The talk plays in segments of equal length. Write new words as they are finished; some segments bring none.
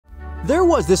There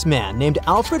was this man named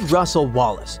Alfred Russel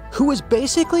Wallace, who was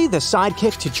basically the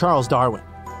sidekick to Charles Darwin.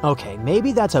 Okay,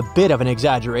 maybe that's a bit of an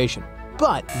exaggeration,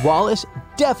 but Wallace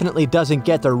definitely doesn't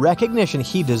get the recognition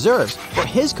he deserves for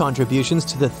his contributions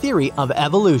to the theory of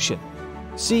evolution.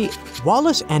 See,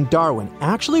 Wallace and Darwin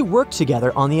actually worked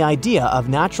together on the idea of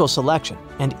natural selection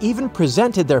and even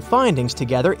presented their findings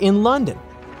together in London.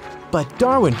 But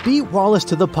Darwin beat Wallace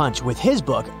to the punch with his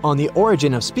book on the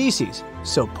origin of species,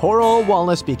 so poor old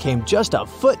Wallace became just a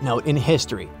footnote in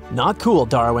history. Not cool,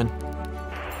 Darwin.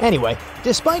 Anyway,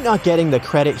 despite not getting the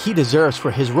credit he deserves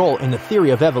for his role in the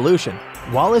theory of evolution,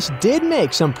 Wallace did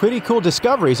make some pretty cool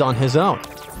discoveries on his own.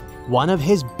 One of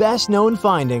his best-known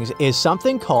findings is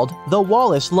something called the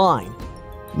Wallace line.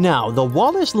 Now, the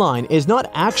Wallace line is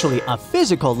not actually a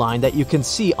physical line that you can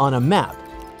see on a map.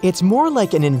 It's more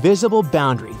like an invisible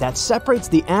boundary that separates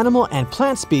the animal and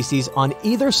plant species on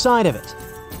either side of it.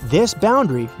 This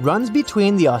boundary runs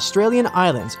between the Australian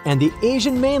islands and the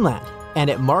Asian mainland,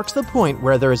 and it marks the point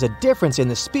where there is a difference in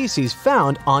the species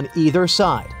found on either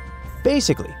side.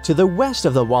 Basically, to the west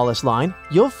of the Wallace line,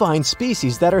 you'll find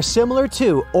species that are similar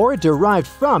to or derived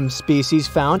from species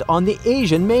found on the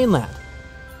Asian mainland.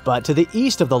 But to the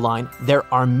east of the line,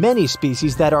 there are many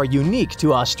species that are unique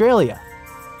to Australia.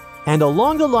 And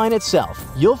along the line itself,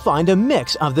 you'll find a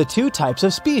mix of the two types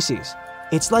of species.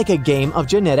 It's like a game of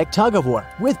genetic tug-of-war,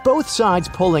 with both sides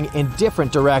pulling in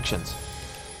different directions.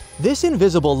 This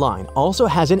invisible line also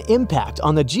has an impact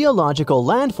on the geological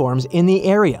landforms in the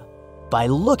area. By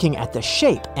looking at the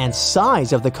shape and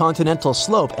size of the continental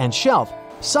slope and shelf,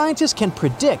 scientists can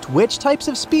predict which types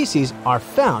of species are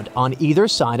found on either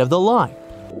side of the line.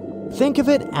 Think of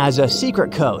it as a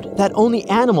secret code that only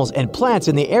animals and plants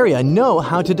in the area know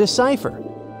how to decipher.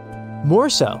 More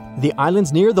so, the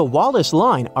islands near the Wallace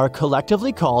line are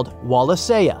collectively called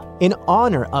Wallacea, in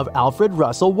honor of Alfred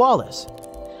Russel Wallace.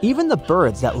 Even the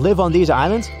birds that live on these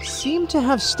islands seem to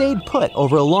have stayed put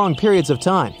over long periods of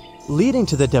time, leading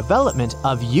to the development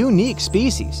of unique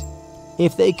species.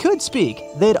 If they could speak,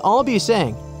 they'd all be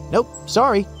saying, "Nope,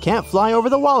 sorry, can't fly over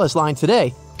the Wallace line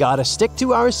today, gotta stick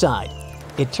to our side."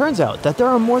 It turns out that there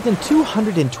are more than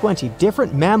 220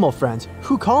 different mammal friends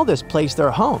who call this place their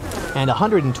home, and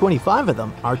 125 of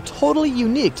them are totally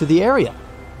unique to the area.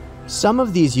 Some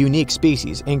of these unique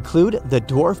species include the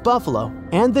dwarf buffalo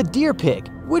and the deer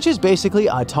pig, which is basically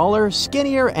a taller,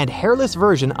 skinnier, and hairless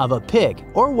version of a pig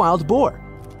or wild boar.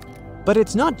 But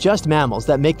it's not just mammals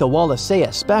that make the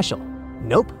Wallacea special.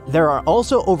 Nope, there are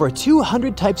also over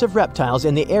 200 types of reptiles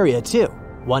in the area too.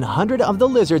 100 of the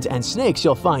lizards and snakes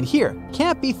you'll find here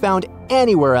can't be found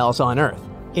anywhere else on Earth.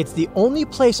 It's the only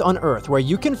place on Earth where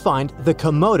you can find the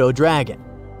Komodo dragon.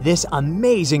 This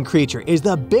amazing creature is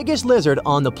the biggest lizard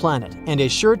on the planet and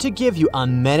is sure to give you a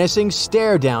menacing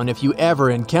stare down if you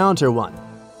ever encounter one.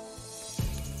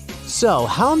 So,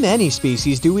 how many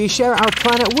species do we share our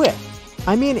planet with?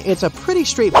 I mean, it's a pretty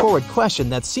straightforward question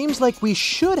that seems like we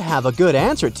should have a good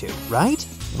answer to, right?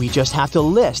 We just have to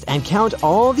list and count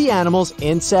all the animals,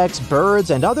 insects,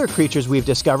 birds, and other creatures we've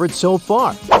discovered so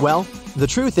far. Well, the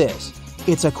truth is,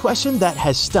 it's a question that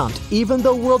has stumped even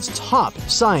the world's top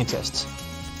scientists.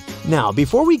 Now,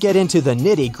 before we get into the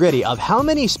nitty-gritty of how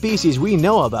many species we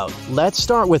know about, let's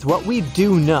start with what we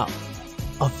do know.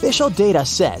 Official data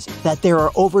says that there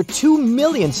are over 2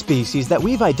 million species that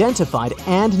we've identified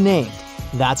and named.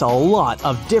 That's a lot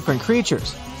of different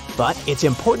creatures. But it's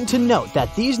important to note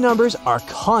that these numbers are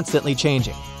constantly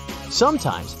changing.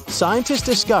 Sometimes, scientists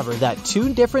discover that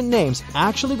 2 different names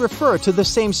actually refer to the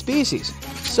same species,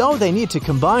 so they need to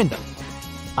combine them.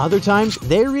 Other times,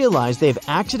 they realize they've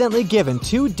accidentally given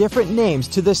 2 different names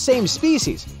to the same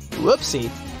species. Whoopsie.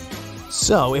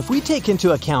 So, if we take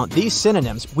into account these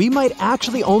synonyms, we might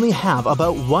actually only have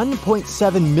about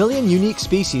 1.7 million unique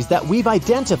species that we've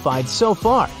identified so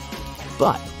far.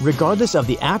 But regardless of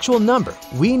the actual number,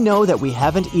 we know that we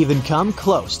haven't even come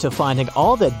close to finding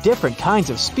all the different kinds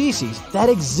of species that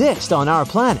exist on our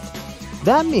planet.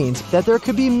 That means that there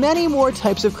could be many more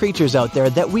types of creatures out there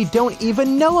that we don't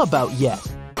even know about yet.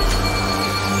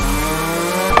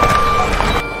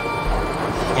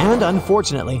 And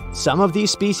unfortunately, some of these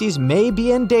species may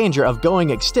be in danger of going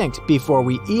extinct before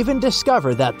we even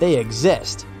discover that they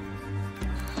exist.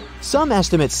 Some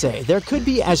estimates say there could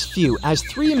be as few as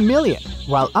 3 million,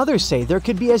 while others say there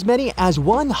could be as many as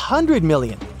 100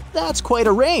 million. That's quite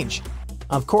a range.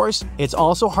 Of course, it's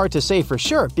also hard to say for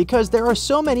sure because there are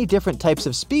so many different types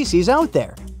of species out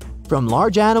there. From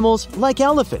large animals like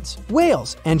elephants,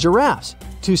 whales, and giraffes,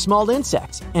 to small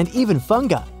insects and even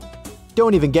fungi.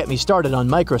 Don't even get me started on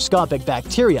microscopic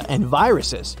bacteria and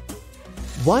viruses.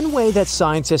 One way that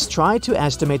scientists try to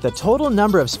estimate the total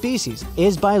number of species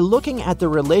is by looking at the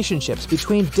relationships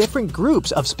between different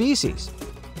groups of species.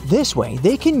 This way,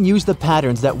 they can use the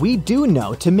patterns that we do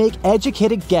know to make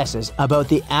educated guesses about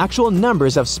the actual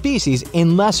numbers of species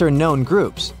in lesser-known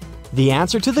groups. The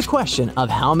answer to the question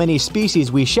of how many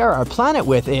species we share our planet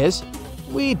with is,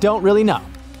 we don't really know.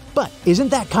 But isn't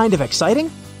that kind of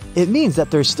exciting? It means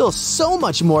that there's still so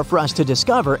much more for us to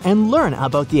discover and learn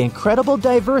about the incredible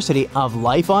diversity of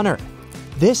life on Earth.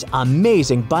 This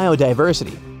amazing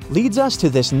biodiversity leads us to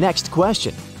this next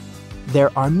question.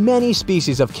 There are many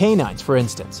species of canines, for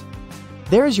instance.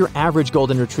 There's your average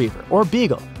golden retriever or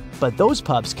beagle, but those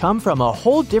pups come from a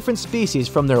whole different species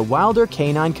from their wilder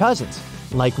canine cousins,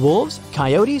 like wolves,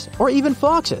 coyotes, or even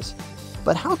foxes.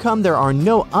 But how come there are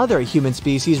no other human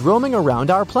species roaming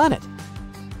around our planet?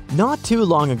 Not too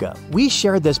long ago, we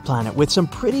shared this planet with some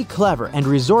pretty clever and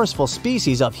resourceful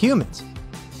species of humans.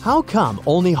 How come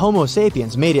only Homo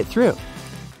sapiens made it through?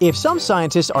 If some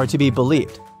scientists are to be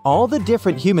believed, all the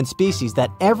different human species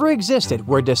that ever existed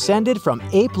were descended from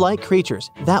ape-like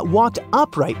creatures that walked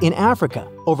upright in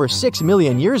Africa over 6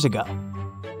 million years ago.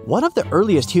 One of the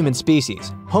earliest human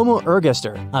species, Homo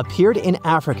ergaster, appeared in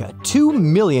Africa 2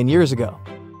 million years ago.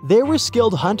 They were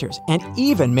skilled hunters and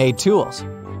even made tools.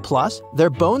 Plus,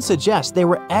 their bones suggest they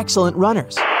were excellent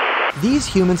runners. These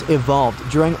humans evolved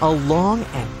during a long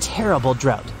and terrible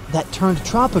drought that turned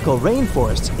tropical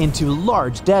rainforests into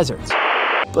large deserts.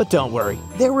 But don't worry,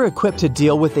 they were equipped to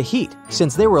deal with the heat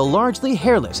since they were largely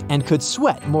hairless and could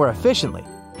sweat more efficiently.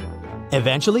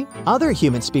 Eventually, other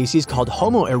human species called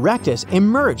Homo erectus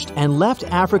emerged and left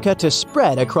Africa to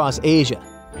spread across Asia.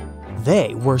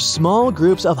 They were small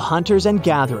groups of hunters and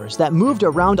gatherers that moved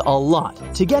around a lot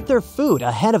to get their food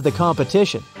ahead of the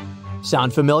competition.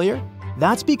 Sound familiar?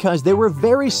 That's because they were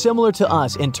very similar to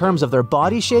us in terms of their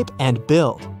body shape and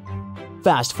build.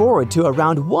 Fast forward to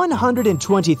around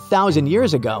 120,000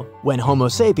 years ago, when Homo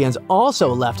sapiens also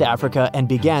left Africa and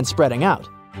began spreading out.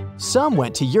 Some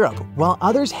went to Europe, while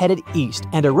others headed east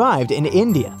and arrived in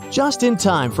India, just in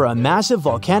time for a massive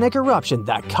volcanic eruption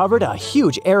that covered a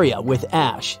huge area with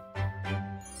ash.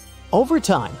 Over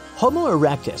time, Homo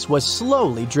erectus was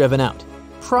slowly driven out,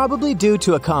 probably due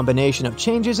to a combination of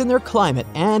changes in their climate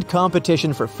and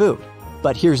competition for food.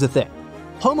 But here's the thing.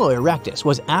 Homo erectus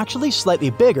was actually slightly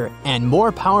bigger and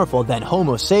more powerful than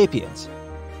Homo sapiens.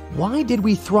 Why did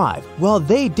we thrive while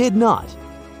they did not?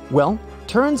 Well,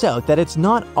 turns out that it's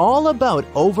not all about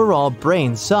overall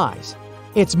brain size.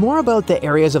 It's more about the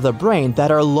areas of the brain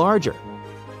that are larger.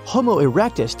 Homo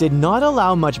erectus did not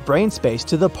allow much brain space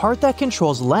to the part that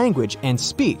controls language and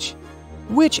speech,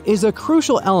 which is a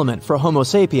crucial element for Homo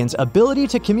sapiens' ability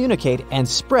to communicate and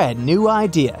spread new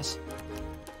ideas.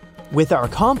 With our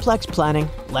complex planning,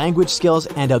 language skills,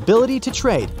 and ability to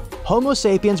trade, Homo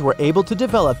sapiens were able to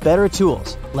develop better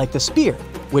tools, like the spear,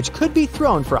 which could be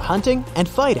thrown for hunting and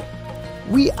fighting.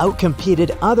 We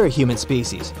outcompeted other human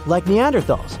species, like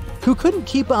Neanderthals, who couldn't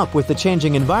keep up with the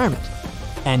changing environment.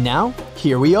 And now,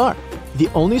 here we are, the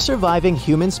only surviving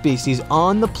human species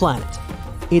on the planet.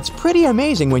 It's pretty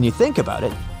amazing when you think about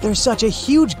it. There's such a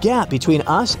huge gap between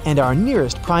us and our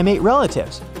nearest primate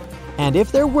relatives. And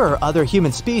if there were other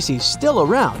human species still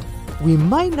around, we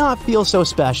might not feel so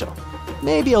special.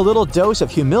 Maybe a little dose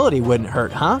of humility wouldn't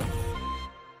hurt, huh?